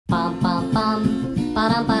bum,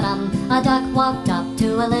 ba-dum, ba-dum. A duck walked up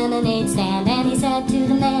to a lemonade stand and he said to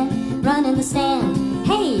the man running the stand,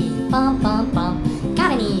 "Hey, bum, bum, bum,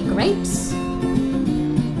 got any grapes?"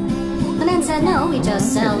 The man said, "No, we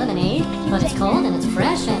just sell lemonade, but it's cold and it's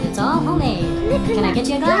fresh and it's all homemade. Can I get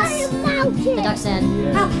you a glass?" The duck said,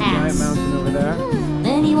 "I'll pass." Mountain over there.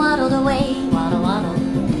 Then he waddled away, waddle, waddle,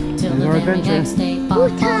 till the very next day. Bum,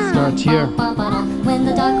 bum, Starts here. bum, bum, bum, when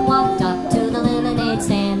the duck walked up to the lemonade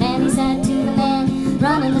stand and he said to the man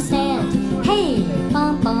running the stand, "Hey,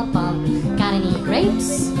 bum, bum, bum, got any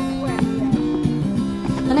grapes?"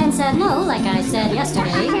 The man said, "No, like I said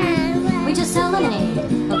yesterday, we just sell lemonade,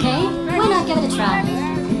 okay? Why not give it a try?"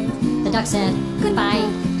 The duck said, "Goodbye."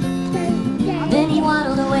 Then he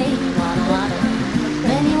waddled away, waddle, waddle.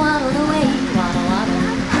 Then he waddled away, waddle, waddle.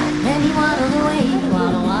 Then he waddled away,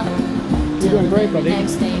 waddle, waddle. You're doing great, buddy.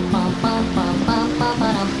 Next day, bum, bum, bum, bum, bum,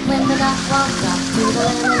 bum, when the duck walked up to the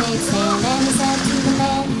lemonade stand and he said to the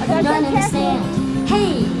man running the stand,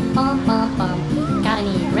 "Hey, bum, bum, bum, got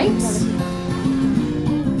any grapes?"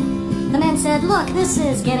 The man said, "Look, this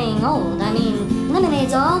is getting old. I mean,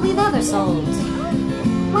 lemonade's all we've ever sold.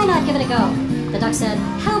 Why not give it a go?" The duck said,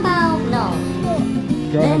 "How about no?"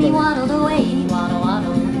 Then he waddled away, waddle,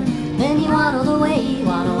 waddle. Then he waddled away,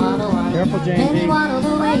 waddle, waddle, waddle. Careful, Jamie. Then he waddled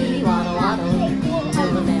away, waddle, waddle,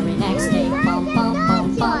 till the very next day. Bum, bum, bum,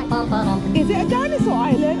 bum, bum, bum. Is it a dinosaur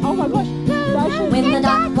island? Oh my gosh. When the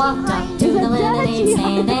duck walked up to the lemonade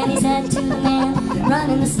stand and he said to the man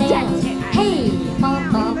running the stand, "Hey,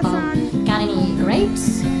 bum, bum, bum, got any grapes?"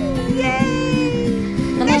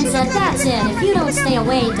 The man said, "That's it. If you don't stay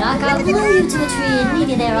away, duck, I'll glue you to a tree and leave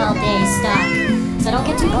you there all day stuck. So don't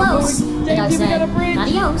get too close." The duck said,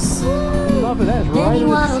 "Adios." Then he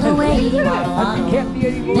waddled away, waddle, waddle.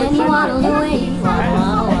 Then he waddled away, waddle,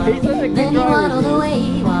 waddle. Then he waddled away,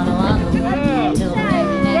 waddle, waddle, till the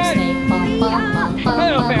very next day. Bum, bum, bum, bum,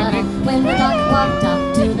 bum, bum. When the duck walked up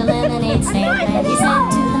to the lemonade stand and he said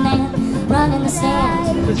to the man running the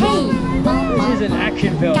stand, "Hey, bum, bum, This is an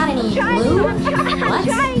action film. got any glue?" What?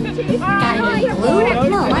 Got any glue?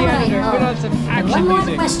 No, why would I know? Put on some And action one more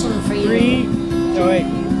music. question for you.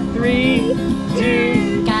 3,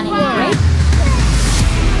 2, Got any grapes?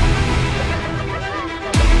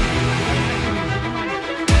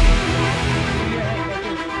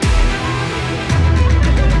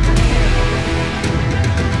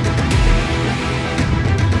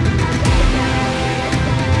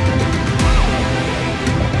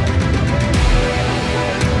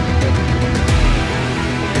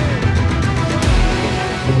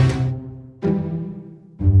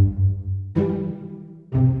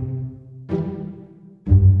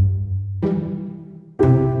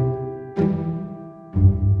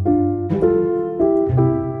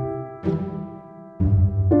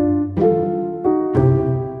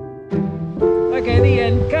 Okay, the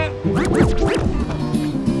end. Cut.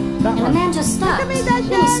 And the man just stopped. Then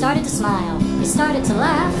he started to smile. He started to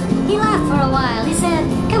laugh. He laughed for a while. He said,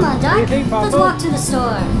 "Come on, Doc, What do you think, let's Papa? walk to the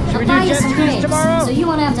store. Should we I'll buy do you jet some skis grapes, tomorrow?" so you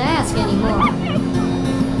won't have to ask anymore."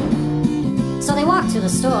 So they walked to the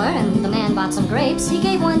store, and the man bought some grapes. He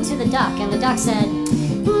gave one to the duck, and the duck said,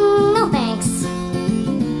 "No thanks.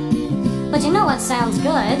 But you know what sounds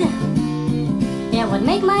good? It would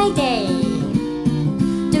make my day.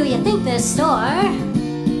 Do you think this store?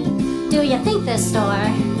 Do you think this store?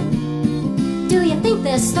 Do you think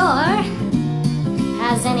this store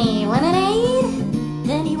has any lemonade?"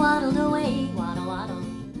 Then he waddled away, waddle, waddle.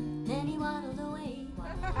 Then he waddled away,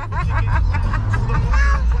 waddle, waddle.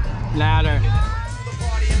 Louder. The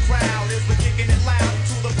party and crowd is kicking it loud.